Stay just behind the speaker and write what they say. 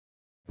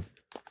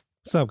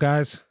What's up,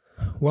 guys?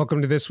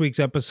 Welcome to this week's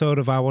episode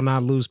of I Will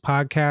Not Lose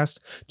podcast.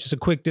 Just a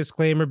quick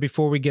disclaimer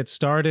before we get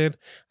started.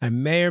 I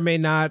may or may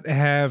not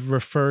have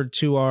referred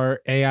to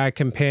our AI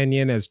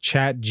companion as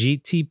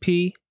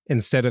ChatGPT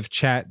instead of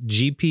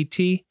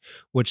ChatGPT,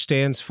 which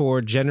stands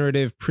for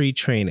Generative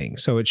Pre-Training.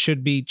 So it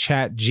should be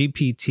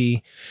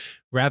ChatGPT.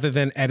 Rather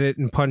than edit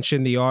and punch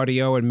in the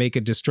audio and make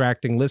a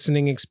distracting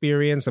listening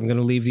experience, I'm going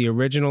to leave the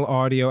original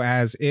audio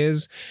as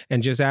is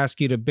and just ask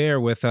you to bear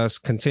with us,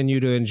 continue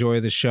to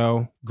enjoy the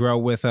show, grow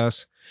with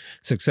us.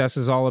 Success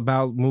is all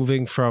about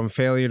moving from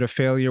failure to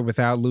failure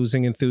without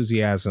losing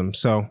enthusiasm.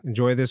 So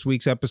enjoy this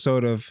week's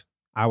episode of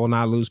I Will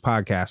Not Lose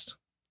podcast.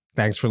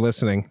 Thanks for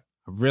listening.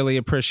 I really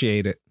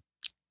appreciate it.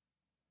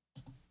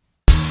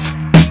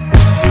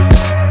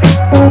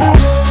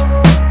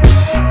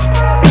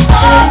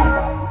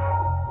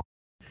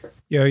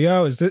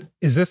 Yo, is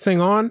this thing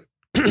on?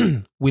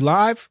 We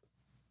live?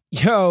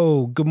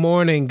 Yo, good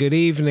morning, good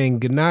evening,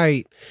 good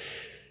night,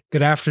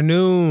 good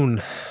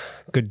afternoon,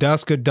 good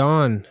dusk, good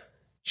dawn.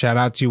 Shout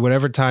out to you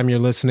whatever time you're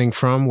listening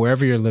from,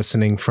 wherever you're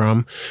listening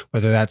from,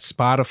 whether that's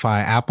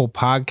Spotify, Apple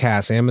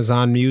Podcasts,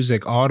 Amazon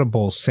Music,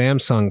 Audible,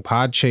 Samsung,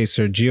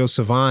 Podchaser,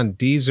 GeoSavant,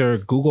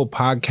 Deezer, Google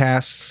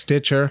Podcasts,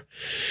 Stitcher,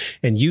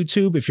 and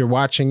YouTube. If you're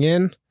watching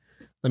in,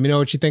 let me know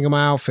what you think of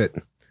my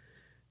outfit.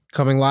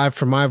 Coming live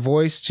from my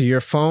voice to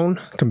your phone,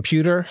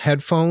 computer,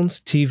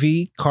 headphones,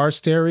 TV, car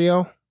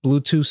stereo,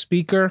 Bluetooth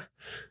speaker.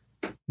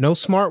 No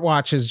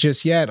smartwatches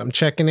just yet. I'm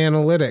checking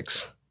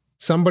analytics.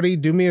 Somebody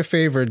do me a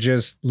favor.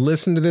 Just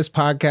listen to this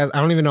podcast. I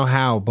don't even know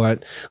how,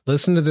 but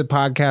listen to the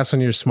podcast on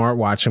your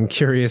smartwatch. I'm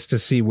curious to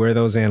see where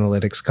those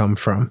analytics come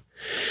from.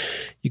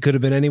 You could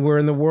have been anywhere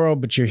in the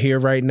world, but you're here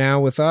right now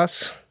with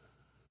us.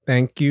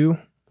 Thank you.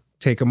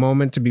 Take a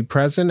moment to be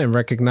present and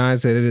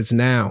recognize that it is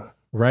now,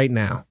 right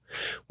now.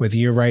 Whether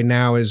your right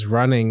now is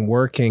running,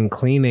 working,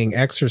 cleaning,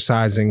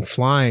 exercising,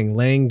 flying,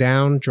 laying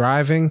down,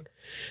 driving,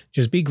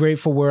 just be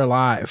grateful we're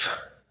alive.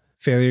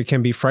 Failure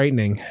can be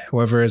frightening.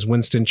 However, as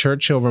Winston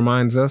Churchill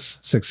reminds us,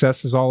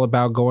 success is all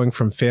about going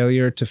from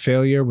failure to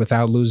failure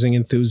without losing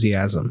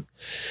enthusiasm.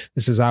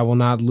 This is I Will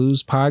Not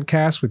Lose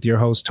podcast with your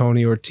host,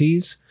 Tony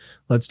Ortiz.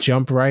 Let's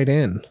jump right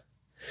in.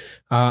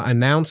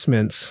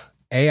 Announcements.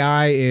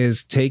 AI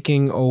is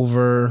taking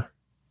over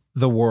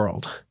the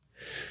world.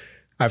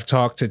 I've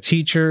talked to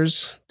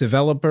teachers,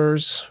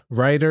 developers,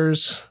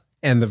 writers,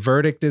 and the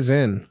verdict is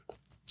in.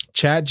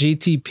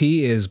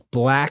 ChatGPT is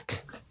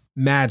black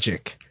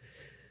magic.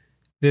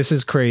 This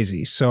is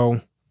crazy. So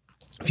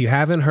if you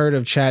haven't heard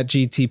of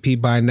ChatGPT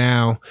by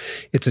now,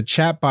 it's a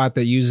chatbot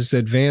that uses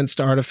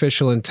advanced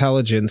artificial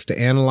intelligence to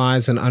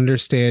analyze and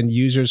understand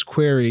users'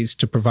 queries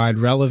to provide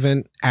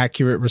relevant,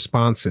 accurate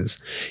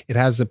responses. It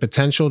has the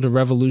potential to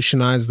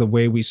revolutionize the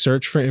way we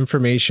search for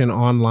information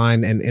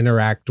online and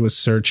interact with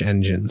search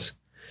engines.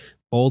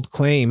 Bold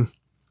claim.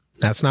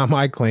 That's not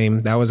my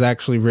claim. That was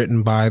actually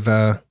written by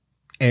the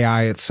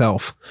AI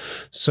itself.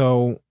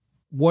 So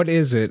what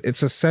is it?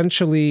 It's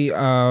essentially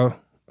a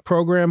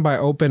program by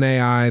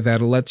OpenAI that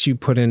lets you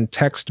put in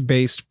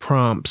text-based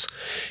prompts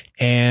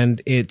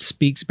and it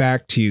speaks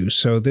back to you.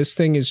 So this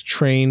thing is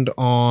trained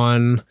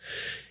on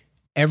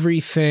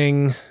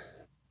everything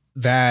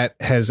that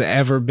has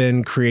ever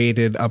been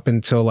created up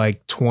until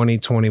like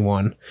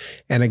 2021.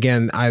 And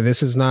again,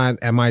 this is not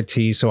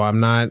MIT, so I'm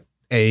not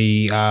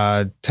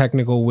a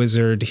technical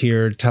wizard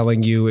here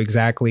telling you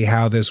exactly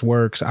how this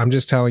works. I'm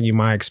just telling you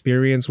my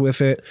experience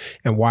with it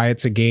and why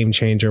it's a game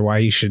changer, why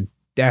you should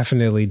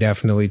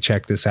definitely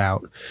check this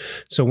out.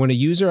 So when a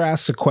user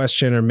asks a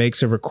question or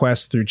makes a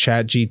request through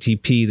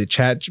ChatGPT, the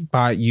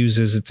chatbot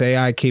uses its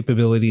AI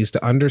capabilities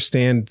to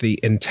understand the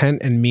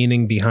intent and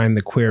meaning behind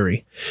the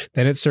query.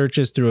 Then it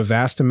searches through a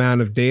vast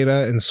amount of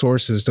data and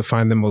sources to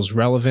find the most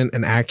relevant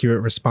and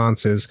accurate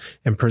responses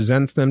and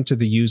presents them to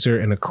the user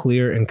in a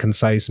clear and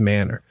concise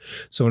manner.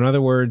 So in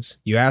other words,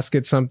 you ask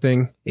it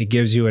something, it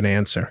gives you an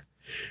answer.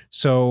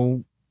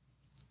 So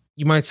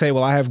you might say,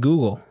 well, I have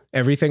Google.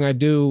 Everything I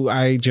do,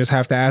 I just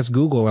have to ask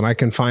Google and I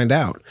can find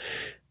out.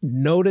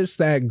 Notice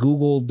that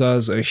Google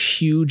does a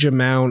huge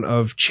amount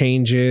of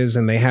changes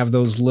and they have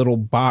those little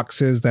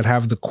boxes that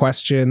have the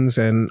questions,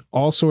 and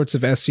all sorts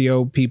of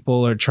SEO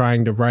people are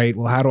trying to write,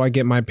 well, how do I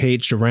get my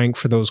page to rank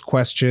for those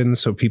questions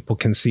so people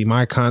can see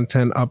my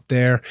content up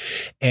there?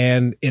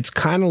 And it's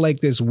kind of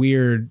like this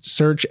weird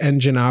search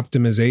engine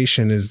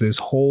optimization is this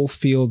whole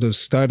field of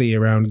study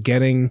around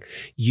getting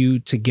you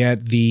to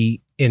get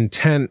the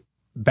intent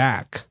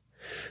back.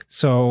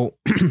 So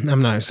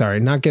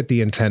not get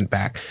the intent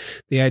back.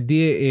 The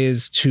idea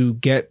is to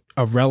get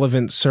a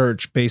relevant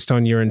search based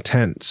on your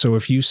intent. So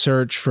if you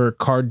search for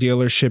car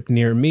dealership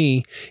near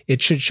me,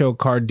 it should show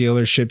car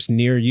dealerships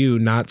near you,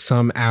 not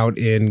some out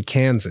in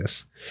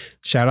Kansas.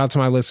 Shout out to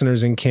my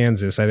listeners in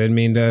Kansas. I didn't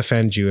mean to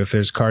offend you. If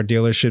there's car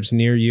dealerships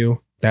near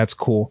you, that's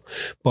cool.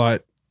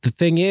 But the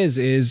thing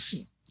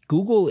is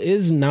Google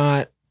is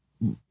not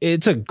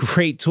it's a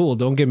great tool.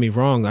 Don't get me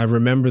wrong. I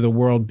remember the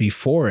world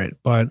before it.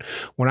 But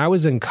when I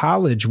was in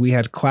college, we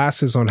had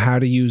classes on how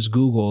to use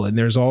Google. And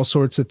there's all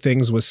sorts of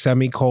things with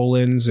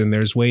semicolons. And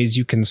there's ways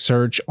you can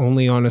search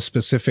only on a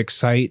specific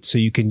site. So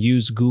you can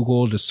use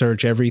Google to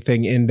search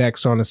everything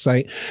indexed on a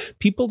site.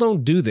 People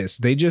don't do this.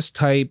 They just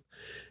type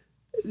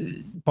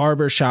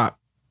barbershop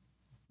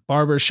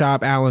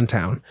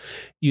Allentown,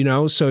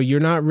 so you're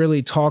not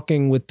really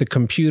talking with the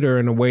computer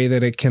in a way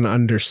that it can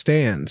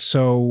understand.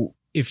 So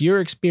if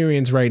your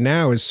experience right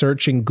now is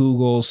searching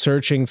Google,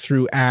 searching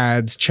through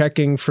ads,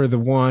 checking for the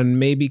one,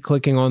 maybe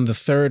clicking on the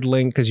third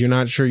link because you're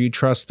not sure you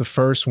trust the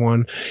first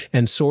one,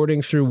 and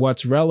sorting through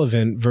what's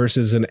relevant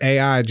versus an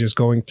AI just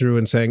going through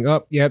and saying,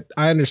 oh, yep,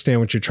 I understand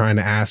what you're trying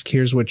to ask.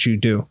 Here's what you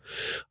do.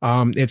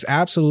 It's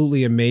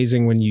absolutely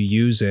amazing when you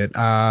use it.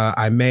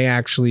 I may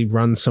actually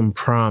run some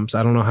prompts.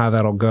 I don't know how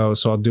that'll go,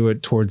 so I'll do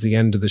it towards the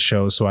end of the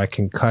show so I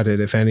can cut it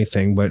if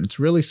anything, but it's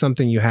really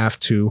something you have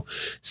to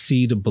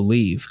see to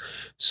believe.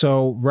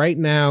 So right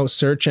now,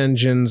 search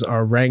engines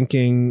are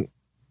ranking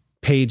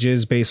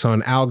pages based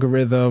on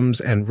algorithms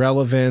and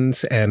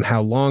relevance and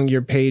how long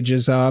your page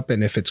is up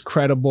and if it's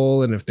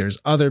credible and if there's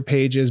other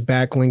pages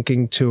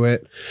backlinking to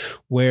it,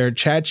 where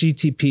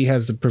ChatGPT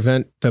has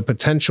the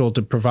potential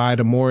to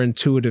provide a more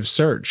intuitive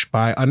search.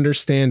 By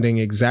understanding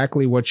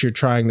exactly what you're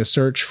trying to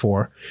search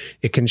for,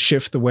 it can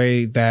shift the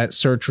way that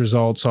search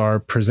results are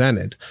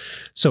presented.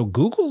 So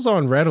Google's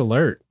on red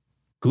alert.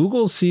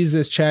 Google sees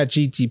this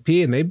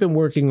ChatGPT and they've been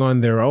working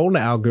on their own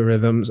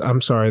algorithms.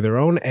 Their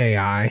own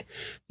AI.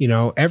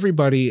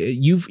 Everybody,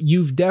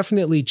 you've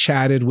definitely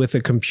chatted with a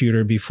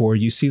computer before.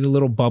 You see the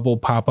little bubble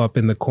pop up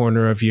in the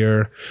corner of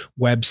your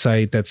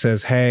website that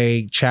says,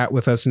 hey, chat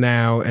with us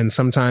now. And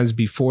sometimes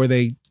before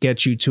they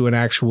get you to an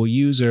actual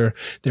user,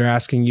 they're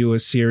asking you a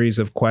series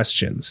of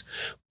questions.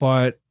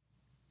 But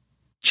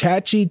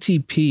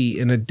ChatGPT,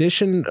 in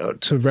addition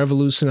to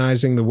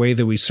revolutionizing the way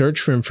that we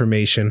search for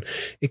information,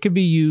 it could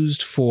be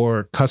used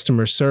for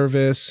customer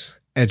service,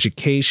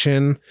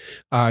 education,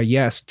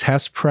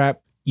 test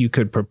prep. You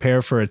could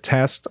prepare for a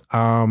test,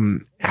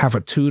 have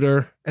a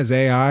tutor as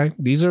AI.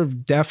 These are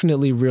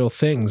definitely real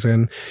things.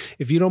 And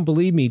if you don't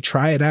believe me,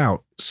 try it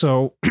out.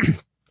 So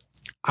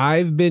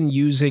I've been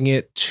using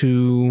it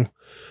to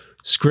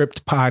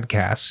script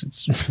podcasts.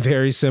 It's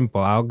very simple.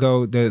 I'll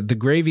go, the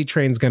gravy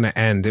train's going to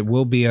end. It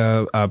will be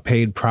a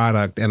paid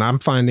product, and I'm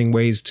finding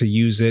ways to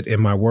use it in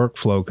my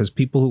workflow, because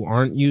people who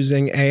aren't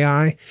using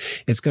AI,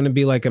 it's going to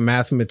be like a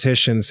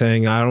mathematician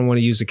saying, I don't want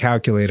to use a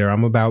calculator.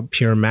 I'm about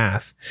pure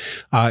math.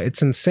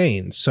 It's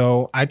insane.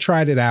 So I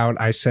tried it out.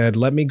 I said,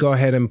 let me go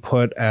ahead and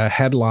put a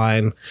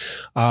headline,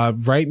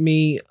 write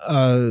me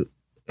a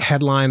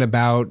headline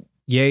about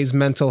Ye's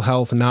mental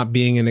health not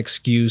being an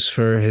excuse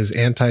for his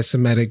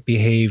anti-Semitic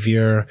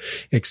behavior,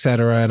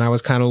 etc. And I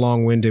was kind of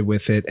long-winded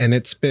with it. And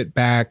it spit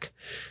back,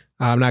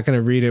 I'm not going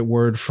to read it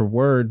word for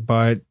word,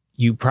 but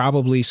you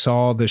probably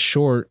saw the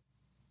short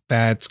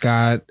that's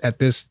got, at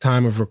this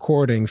time of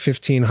recording,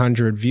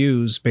 1,500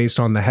 views based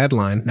on the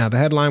headline. Now, the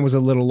headline was a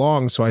little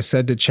long, so I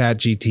said to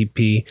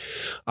ChatGPT,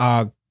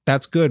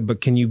 that's good,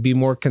 but can you be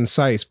more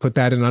concise? Put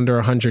that in under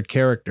 100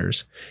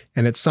 characters.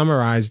 And it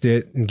summarized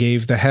it and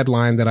gave the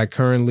headline that I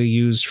currently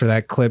used for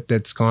that clip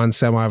that's gone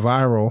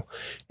semi-viral.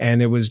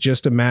 And it was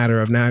just a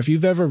matter of, now, if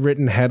you've ever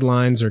written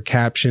headlines or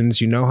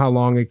captions, you know how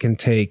long it can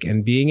take.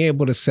 And being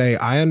able to say,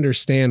 I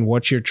understand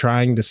what you're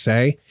trying to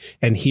say,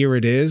 and here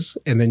it is.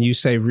 And then you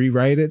say,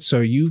 rewrite it. So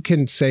you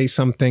can say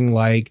something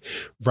like,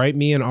 write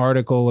me an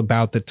article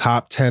about the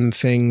top 10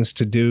 things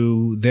to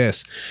do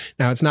this.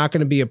 Now, it's not going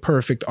to be a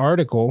perfect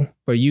article,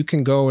 but you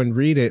can go and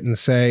read it and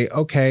say,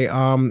 okay,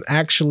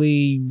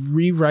 actually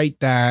rewrite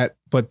that,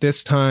 but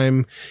this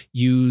time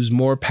use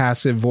more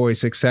passive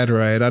voice,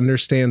 etc. It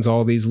understands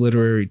all these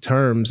literary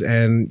terms,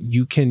 and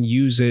you can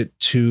use it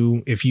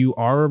to, if you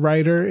are a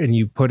writer and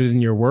you put it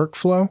in your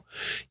workflow,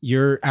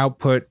 your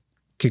output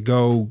could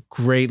go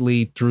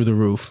greatly through the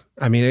roof.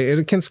 I mean,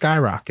 it can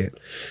skyrocket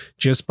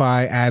just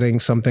by adding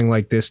something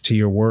like this to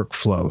your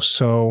workflow.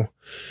 So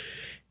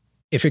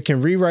if it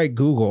can rewrite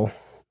Google,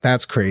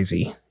 that's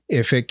crazy.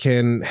 If it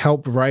can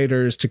help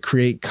writers to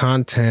create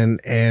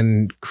content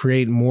and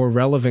create more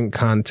relevant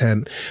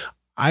content,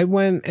 I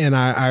went and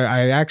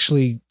I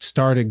actually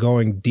started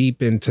going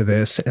deep into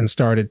this and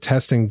started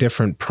testing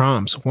different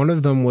prompts. One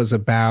of them was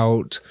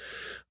about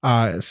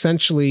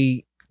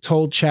essentially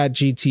told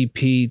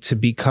ChatGPT to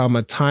become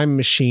a time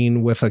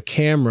machine with a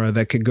camera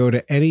that could go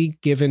to any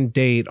given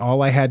date.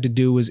 All I had to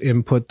do was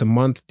input the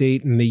month,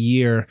 date, and the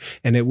year,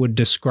 and it would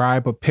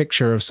describe a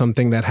picture of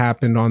something that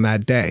happened on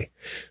that day.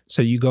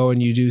 So you go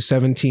and you do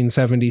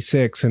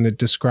 1776, and it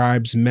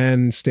describes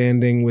men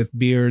standing with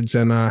beards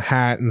and a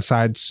hat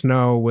inside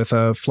snow with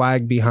a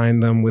flag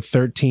behind them with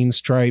 13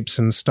 stripes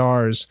and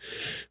stars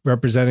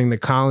representing the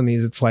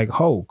colonies. It's like,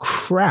 oh,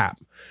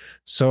 crap.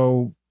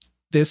 So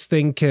this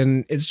thing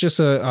it's just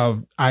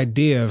a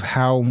idea of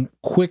how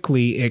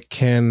quickly it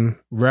can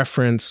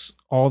reference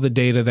all the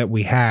data that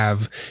we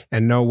have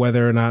and know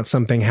whether or not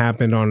something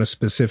happened on a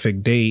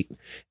specific date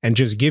and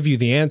just give you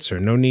the answer.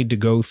 No need to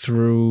go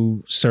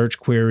through search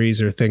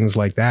queries or things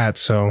like that.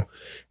 So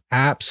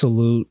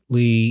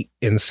absolutely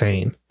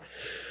insane.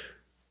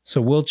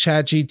 So will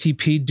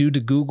ChatGPT do to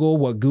Google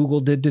what Google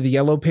did to the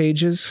Yellow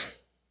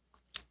Pages?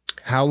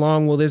 How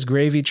long will this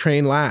gravy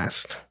train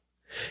last?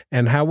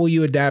 And how will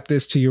you adapt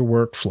this to your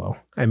workflow?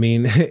 I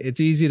mean, it's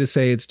easy to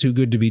say it's too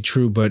good to be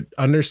true, but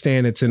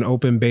understand it's in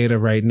open beta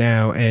right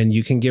now, and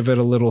you can give it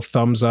a little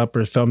thumbs up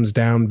or thumbs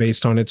down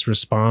based on its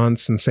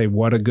response and say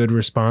what a good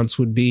response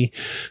would be.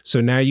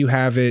 So now you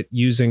have it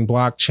using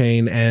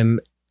blockchain and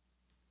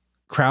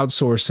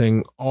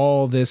crowdsourcing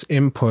all this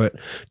input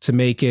to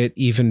make it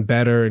even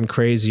better and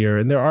crazier.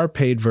 And there are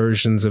paid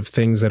versions of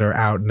things that are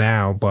out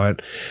now,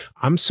 but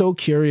I'm so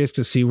curious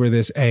to see where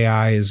this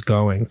AI is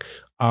going.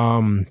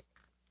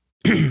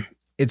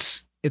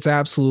 It's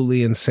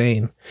absolutely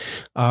insane.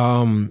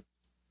 We'll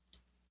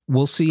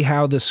see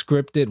how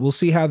we'll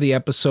see how the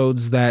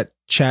episodes that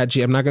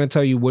I'm not going to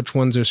tell you which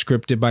ones are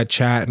scripted by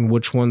Chat and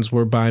which ones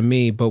were by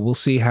me, but we'll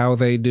see how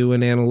they do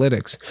in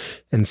analytics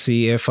and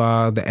see if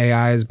the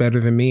AI is better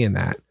than me in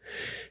that.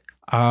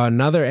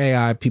 Another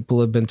AI people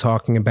have been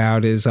talking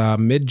about is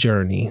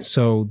Midjourney.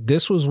 So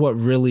this was what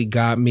really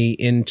got me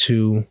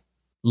into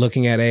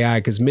looking at AI,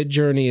 because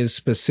Midjourney is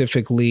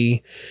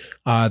specifically,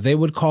 they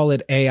would call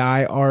it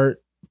AI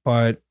art,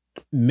 but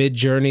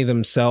Midjourney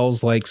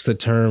themselves likes the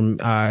term,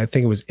 I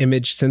think it was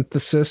image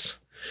synthesis.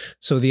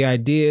 So the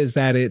idea is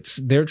that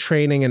they're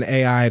training an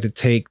AI to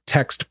take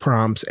text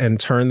prompts and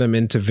turn them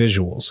into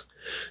visuals.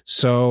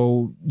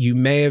 So you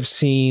may have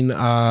seen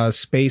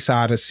Space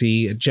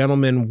Odyssey. A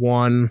gentleman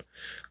won.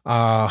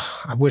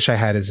 I wish I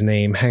had his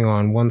name. Hang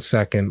on 1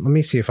 second. Let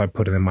me see if I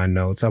put it in my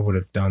notes. I would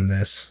have done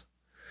this.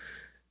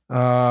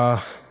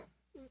 Not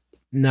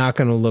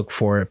going to look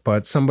for it,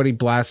 but somebody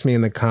blast me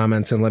in the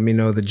comments and let me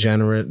know the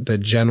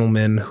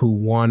gentleman who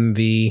won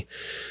the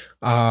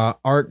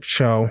art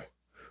show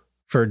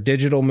for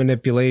digital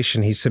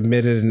manipulation. He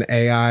submitted an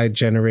AI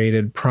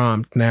generated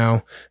prompt.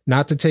 Now,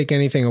 not to take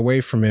anything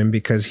away from him,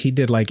 because he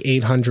did like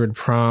 800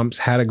 prompts,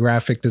 had a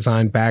graphic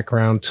design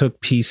background,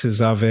 took pieces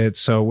of it.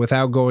 So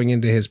without going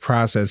into his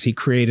process, he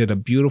created a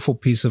beautiful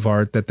piece of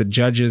art that the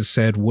judges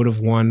said would have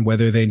won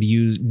whether they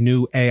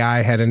knew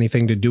AI had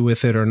anything to do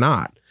with it or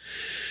not.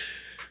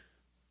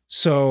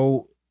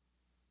 So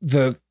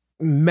the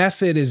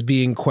method is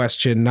being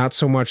questioned, not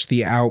so much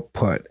the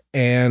output.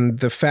 And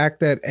the fact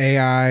that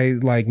AI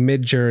like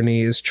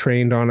Midjourney is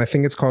trained on, I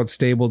think it's called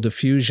Stable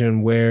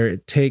Diffusion, where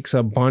it takes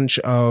a bunch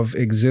of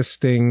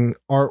existing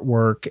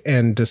artwork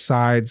and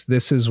decides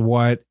this is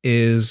what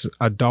is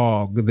a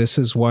dog. This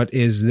is what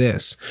is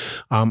this.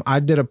 I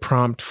did a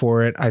prompt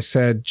for it. I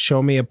said,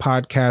 show me a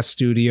podcast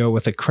studio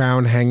with a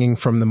crown hanging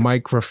from the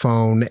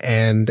microphone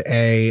and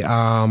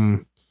a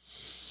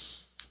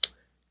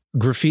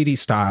graffiti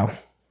style.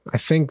 I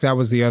think that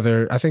was the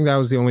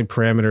only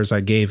parameters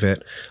I gave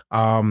it.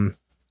 Go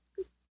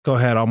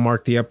ahead. I'll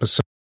mark the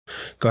episode.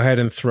 Go ahead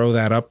and throw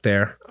that up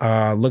there.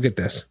 Look at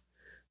this.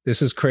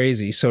 This is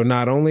crazy. So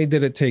not only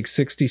did it take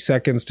 60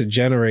 seconds to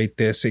generate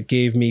this, it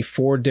gave me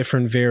 4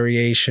 different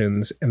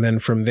variations. And then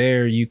from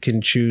there, you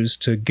can choose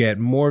to get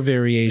more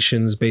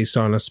variations based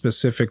on a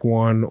specific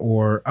one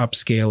or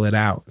upscale it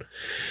out.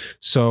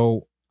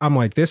 So I'm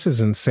like, this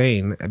is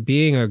insane.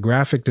 Being a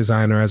graphic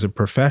designer as a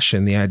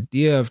profession, the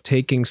idea of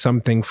taking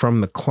something from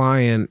the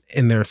client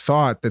in their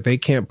thought that they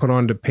can't put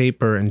onto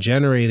paper and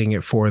generating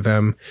it for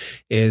them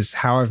is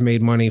how I've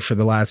made money for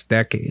the last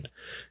decade.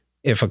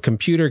 If a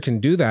computer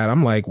can do that,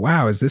 I'm like,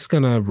 wow, is this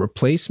going to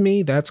replace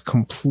me? That's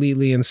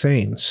completely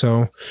insane.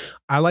 So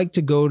I like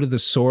to go to the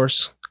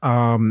source.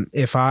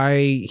 If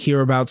I hear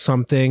about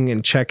something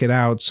and check it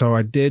out. So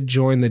I did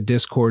join the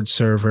Discord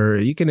server.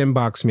 You can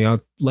inbox me.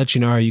 I'll let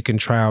you know how you can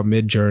try out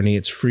Midjourney.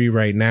 It's free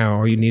right now.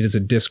 All you need is a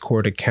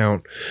Discord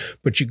account,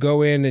 but you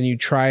go in and you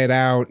try it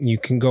out, and you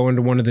can go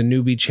into one of the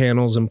newbie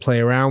channels and play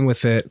around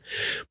with it.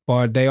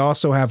 But they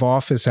also have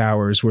office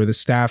hours where the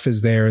staff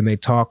is there and they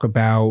talk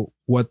about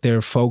what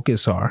their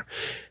focus are.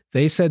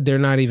 They said they're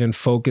not even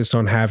focused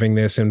on having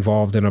this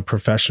involved in a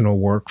professional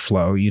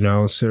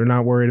workflow, so they're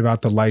not worried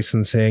about the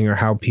licensing or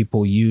how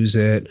people use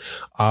it.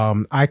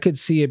 I could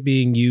see it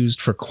being used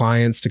for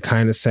clients to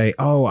kind of say,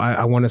 oh,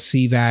 I want to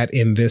see that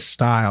in this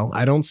style.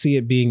 I don't see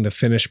it being the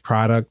finished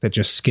product that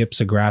just skips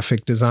a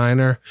graphic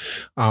designer.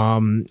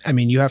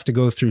 You have to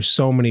go through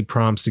so many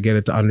prompts to get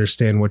it to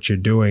understand what you're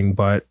doing,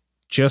 but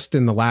just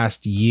in the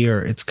last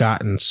year, it's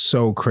gotten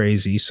so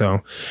crazy.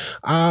 So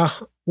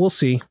we'll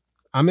see.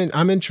 I'm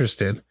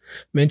interested.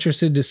 I'm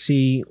interested to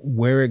see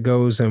where it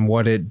goes and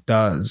what it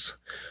does,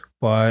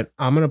 but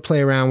I'm going to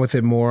play around with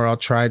it more. I'll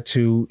try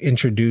to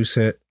introduce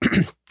it.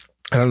 I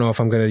don't know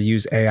if I'm going to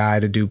use AI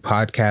to do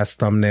podcast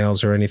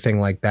thumbnails or anything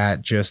like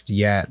that just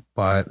yet,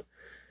 but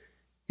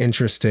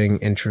interesting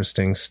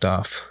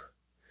stuff.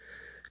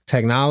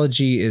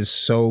 Technology is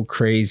so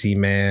crazy,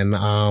 man.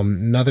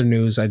 Another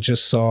news, I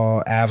just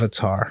saw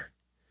Avatar.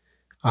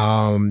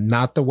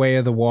 Not The Way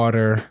of the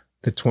Water,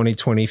 the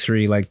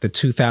 2023, like the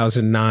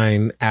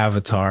 2009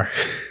 Avatar.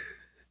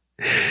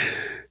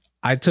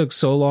 I took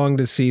so long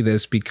to see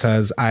this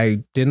because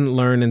I didn't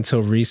learn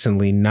until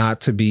recently not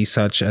to be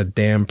such a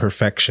damn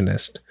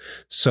perfectionist.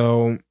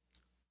 So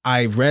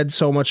I read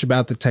so much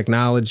about the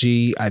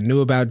technology. I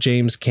knew about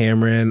James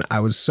Cameron. I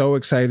was so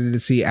excited to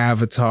see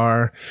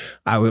Avatar.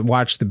 I would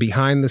watch the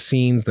behind the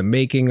scenes, the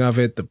making of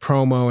it, the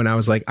promo, and I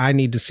was like, I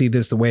need to see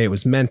this the way it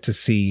was meant to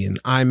see in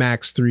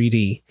IMAX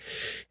 3D.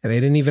 And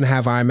they didn't even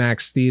have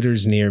IMAX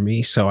theaters near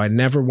me, so I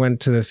never went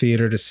to the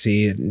theater to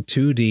see it in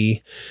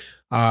 2D.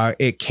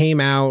 It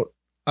came out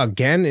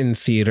again in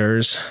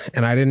theaters,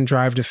 and I didn't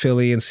drive to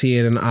Philly and see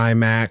it in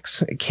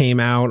IMAX. It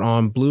came out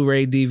on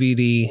Blu-ray,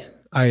 DVD.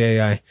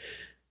 I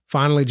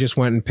finally just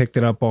went and picked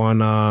it up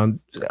on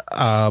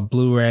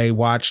Blu-ray,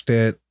 watched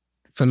it.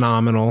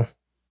 Phenomenal.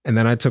 And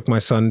then I took my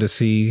son to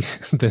see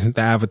the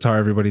Avatar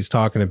everybody's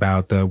talking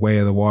about, The Way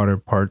of the Water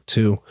Part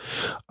 2.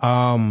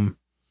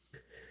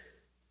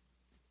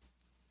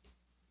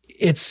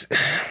 It's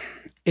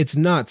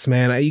nuts,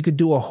 man. You could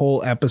do a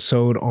whole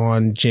episode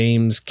on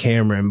James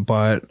Cameron,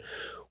 but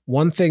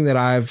one thing that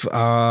I've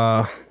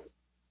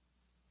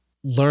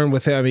learned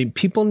with it, I mean,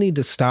 people need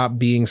to stop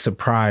being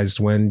surprised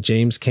when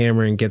James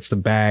Cameron gets the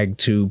bag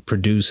to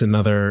produce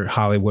another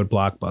Hollywood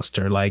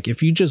blockbuster. Like,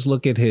 if you just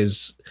look at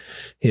his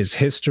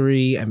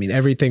history, I mean,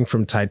 everything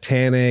from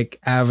Titanic,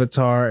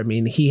 Avatar, I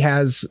mean, he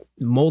has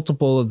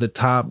multiple of the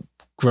top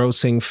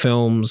grossing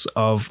films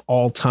of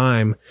all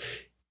time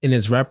in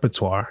his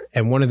repertoire.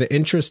 And one of the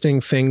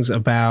interesting things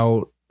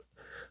about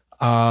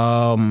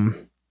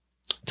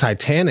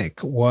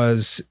Titanic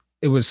was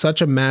it was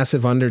such a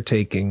massive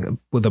undertaking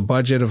with a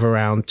budget of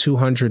around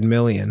 $200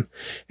 million,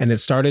 and it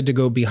started to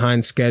go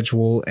behind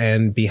schedule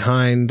and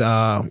behind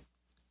budget,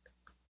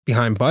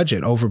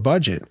 over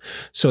budget.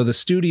 So the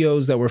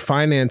studios that were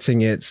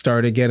financing it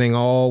started getting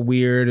all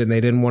weird, and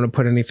they didn't want to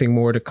put anything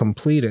more to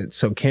complete it.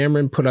 So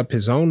Cameron put up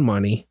his own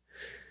money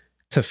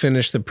to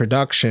finish the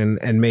production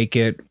and make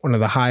it one of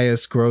the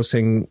highest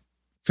grossing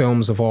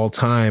films of all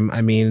time.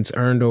 I mean, it's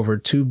earned over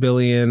 $2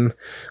 billion,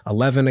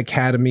 11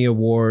 Academy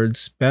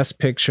Awards, Best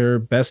Picture,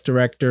 Best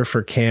Director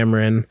for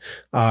Cameron.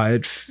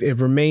 It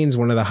remains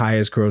one of the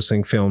highest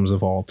grossing films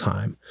of all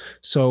time.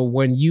 So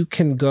when you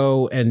can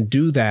go and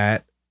do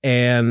that,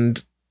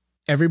 and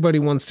everybody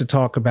wants to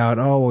talk about,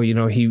 oh, you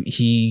know,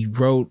 he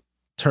wrote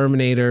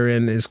Terminator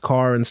in his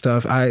car and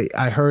stuff. I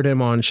heard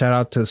him on, shout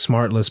out to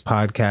Smartless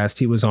podcast.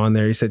 He was on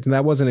there. He said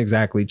that wasn't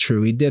exactly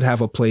true. He did have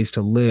a place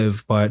to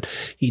live, but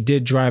he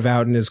did drive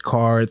out in his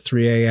car at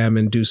 3 a.m.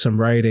 and do some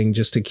writing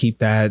just to keep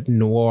that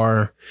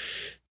noir,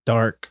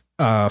 dark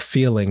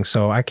feeling.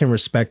 So I can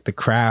respect the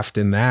craft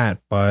in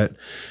that. But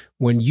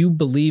when you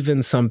believe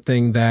in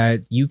something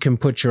that you can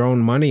put your own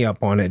money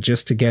up on it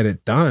just to get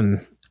it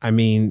done, I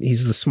mean,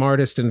 he's the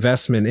smartest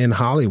investment in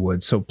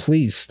Hollywood. So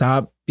please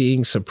stop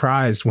being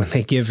surprised when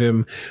they give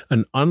him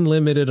an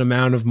unlimited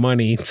amount of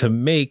money to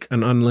make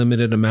an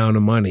unlimited amount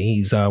of money.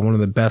 He's one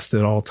of the best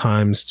at all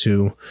times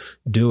to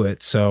do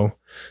it. So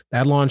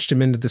that launched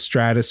him into the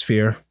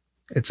stratosphere.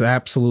 It's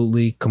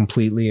absolutely,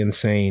 completely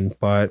insane.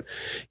 But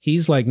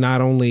he's like not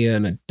only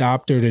an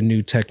adopter to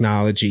new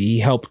technology, he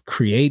helped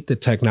create the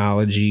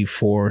technology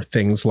for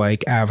things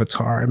like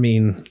Avatar. I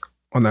mean,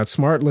 on that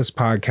Smartless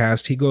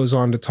podcast, he goes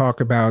on to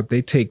talk about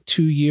they take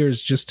 2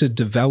 years just to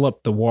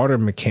develop the water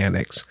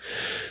mechanics.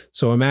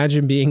 So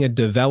imagine being a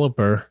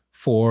developer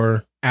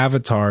for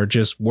Avatar,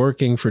 just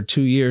working for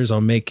 2 years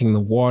on making the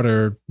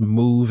water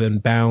move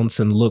and bounce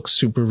and look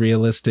super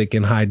realistic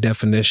in high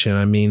definition.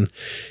 I mean,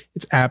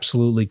 it's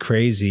absolutely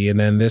crazy. And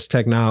then this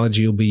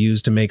technology will be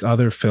used to make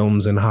other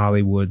films in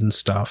Hollywood and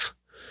stuff.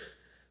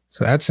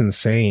 So that's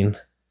insane.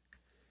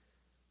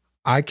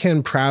 I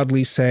can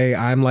proudly say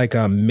I'm like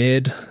a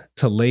mid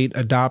to late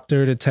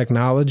adopter to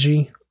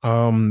technology.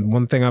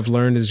 One thing I've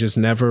learned is just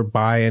never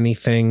buy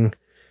anything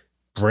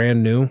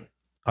brand new.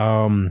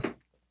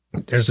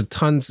 There's a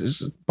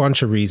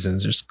bunch of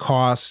reasons. There's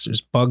costs,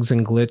 there's bugs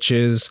and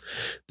glitches.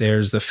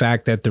 There's the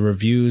fact that the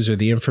reviews or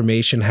the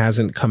information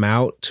hasn't come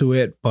out to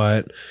it.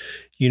 But,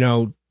 you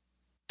know,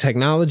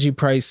 technology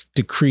price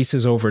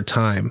decreases over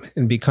time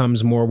and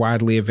becomes more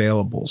widely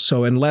available.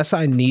 So unless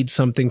I need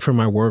something for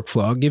my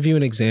workflow, I'll give you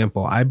an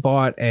example. I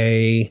bought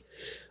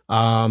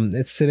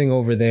it's sitting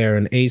over there,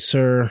 an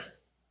Acer.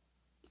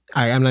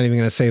 I'm not even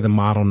going to say the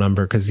model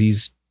number because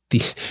it's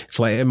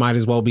like, it might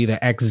as well be the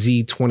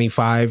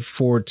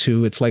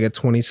XZ2542. It's like a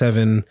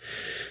 27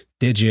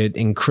 digit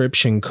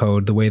encryption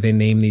code, the way they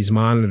name these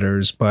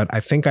monitors. But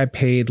I think I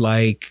paid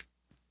like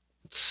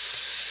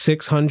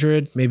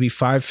 600, maybe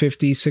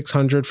 550,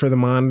 600 for the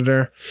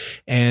monitor.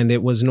 And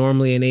it was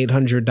normally an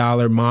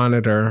 $800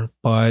 monitor,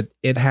 but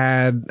it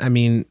had, I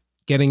mean,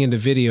 getting into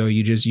video,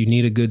 you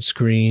need a good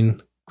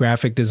screen.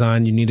 Graphic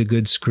design, you need a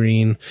good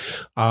screen.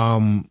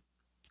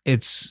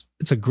 It's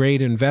a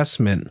great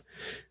investment.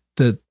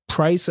 The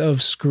price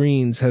of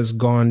screens has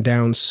gone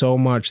down so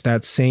much.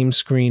 That same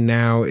screen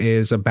now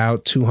is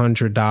about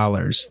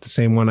 $200. The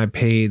same one I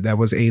paid, that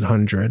was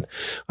 $800.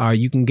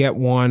 You can get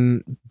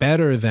one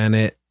better than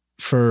it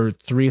for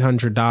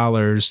 $300,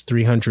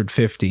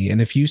 $350.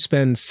 And if you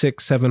spend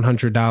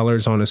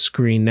 $600-$700 on a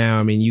screen now,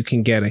 I mean, you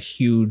can get a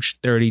huge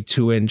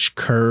 32-inch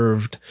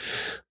curved,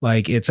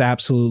 like it's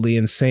absolutely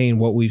insane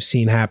what we've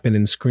seen happen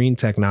in screen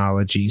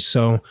technology.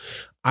 So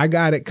I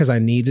got it because I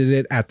needed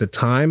it at the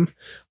time.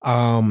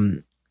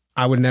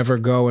 I would never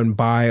go and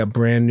buy a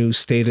brand new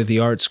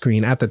state-of-the-art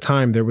screen. At the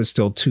time, there was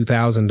still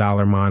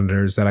 $2,000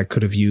 monitors that I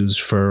could have used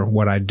for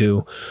what I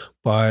do.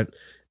 But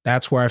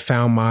that's where I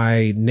found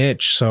my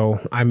niche.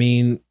 So, I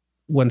mean,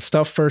 when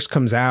stuff first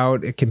comes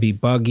out, it can be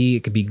buggy,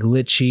 it can be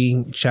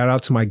glitchy. Shout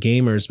out to my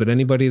gamers, but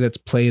anybody that's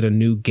played a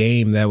new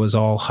game that was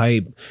all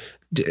hype,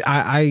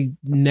 I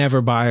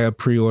never buy a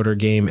pre-order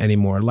game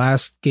anymore.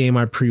 Last game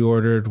I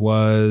pre-ordered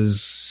was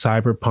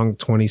Cyberpunk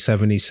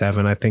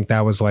 2077. I think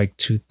that was like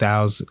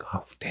 2000.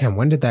 Oh, damn,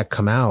 when did that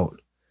come out?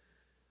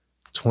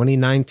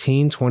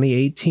 2019,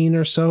 2018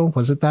 or so?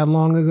 Was it that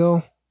long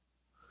ago?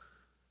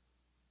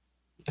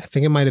 I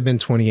think it might have been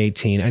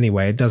 2018.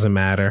 Anyway, it doesn't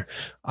matter.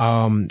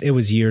 It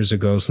was years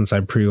ago since I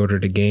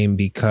pre-ordered a game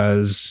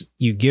because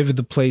you give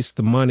the place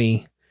the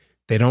money.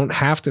 They don't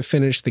have to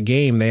finish the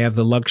game. They have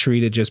the luxury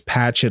to just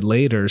patch it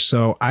later.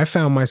 So I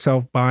found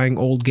myself buying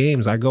old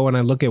games. I go and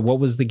I look at what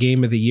was the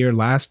game of the year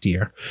last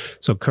year.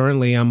 So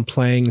currently I'm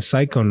playing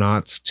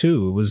Psychonauts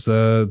 2. It was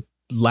the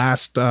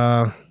last,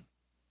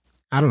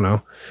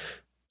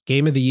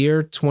 game of the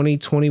year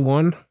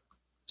 2021.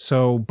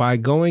 So by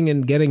going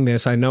and getting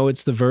this, I know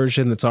it's the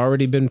version that's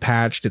already been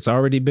patched. It's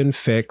already been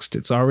fixed.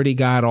 It's already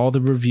got all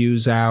the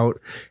reviews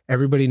out.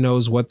 Everybody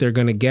knows what they're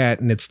going to get,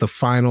 and it's the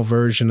final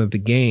version of the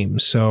game.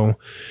 So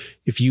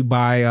if you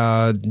buy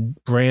a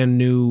brand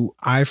new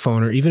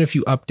iPhone, or even if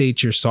you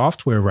update your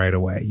software right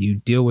away, you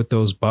deal with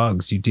those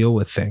bugs, you deal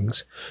with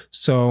things.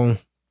 So,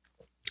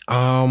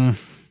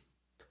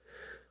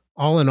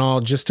 all in all,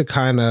 just to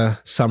kind of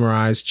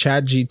summarize,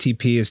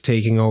 ChatGPT is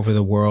taking over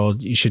the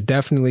world. You should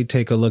definitely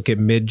take a look at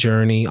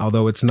Midjourney.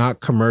 Although it's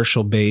not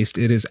commercial based,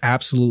 it is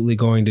absolutely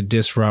going to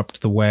disrupt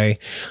the way.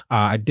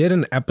 I did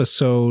an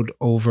episode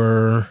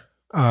over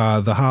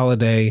the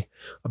holiday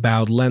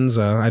about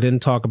Lensa. I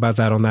didn't talk about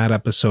that on that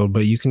episode,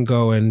 but you can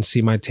go and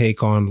see my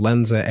take on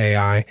Lensa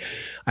AI.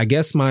 I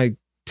guess my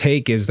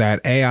take is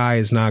that AI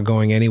is not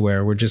going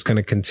anywhere. We're just going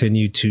to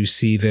continue to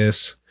see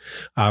this.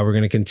 We're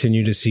going to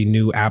continue to see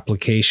new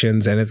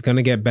applications, and it's going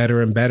to get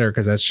better and better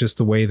because that's just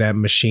the way that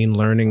machine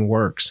learning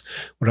works.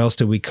 What else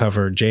did we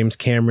cover? James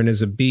Cameron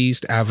is a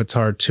beast.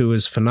 Avatar 2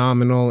 is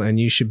phenomenal, and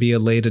you should be a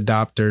late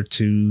adopter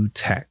to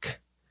tech.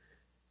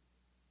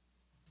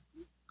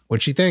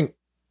 What you think?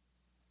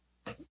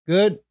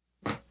 Good?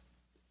 All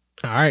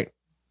right.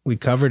 We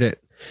covered it.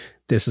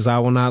 This is I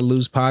Will Not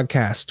Lose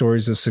podcast,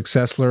 stories of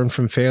success learned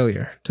from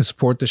failure. To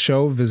support the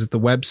show, visit the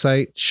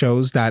website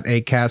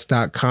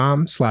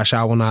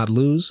shows.acast.com/I Will Not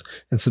Lose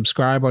and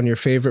subscribe on your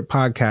favorite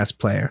podcast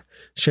player.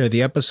 Share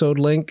the episode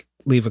link,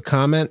 leave a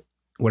comment.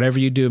 Whatever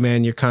you do,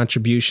 man, your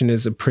contribution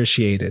is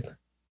appreciated.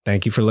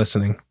 Thank you for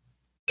listening.